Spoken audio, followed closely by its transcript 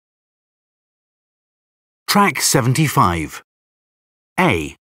Track 75.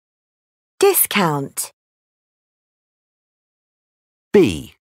 A. Discount.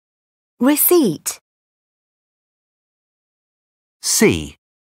 B. Receipt. C.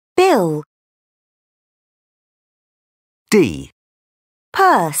 Bill. D.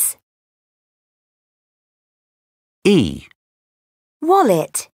 Purse. E.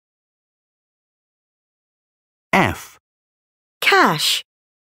 Wallet. F. Cash.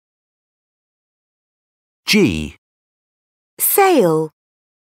 G. Sale.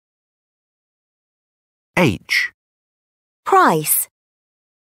 H. Price.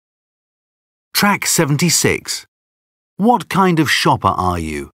 Track 76. What kind of shopper are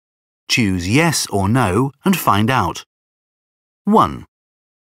you? Choose yes or no and find out. 1,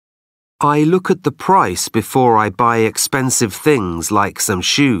 I look at the price before I buy expensive things like some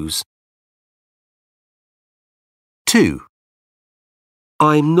shoes. 2,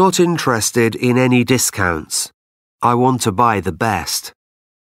 I'm not interested in any discounts. I want to buy the best.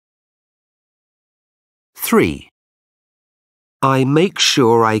 3, I make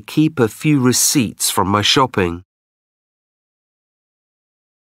sure I keep a few receipts from my shopping.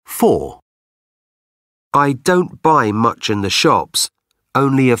 4, I don't buy much in the shops,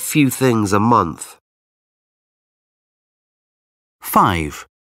 only a few things a month. 5,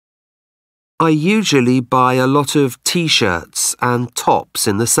 I usually buy a lot of t-shirts and tops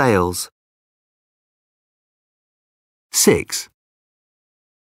in the sales. 6,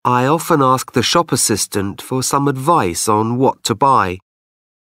 I often ask the shop assistant for some advice on what to buy.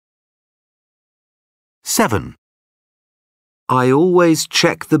 7, I always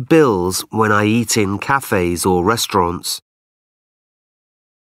check the bills when I eat in cafes or restaurants.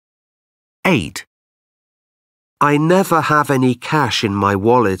 8, I never have any cash in my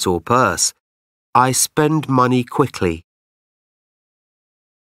wallet or purse. I spend money quickly.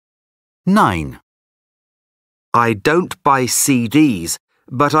 9, I don't buy CDs,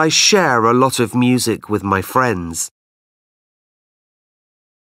 but I share a lot of music with my friends.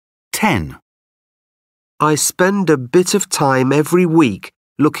 10. I spend a bit of time every week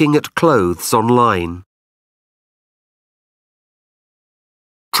looking at clothes online.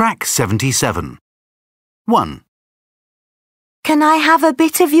 Track 77. 1, Can I have a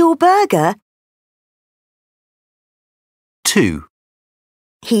bit of your burger? 2,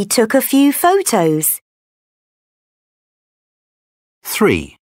 He took a few photos.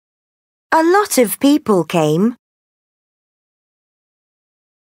 3, A lot of people came.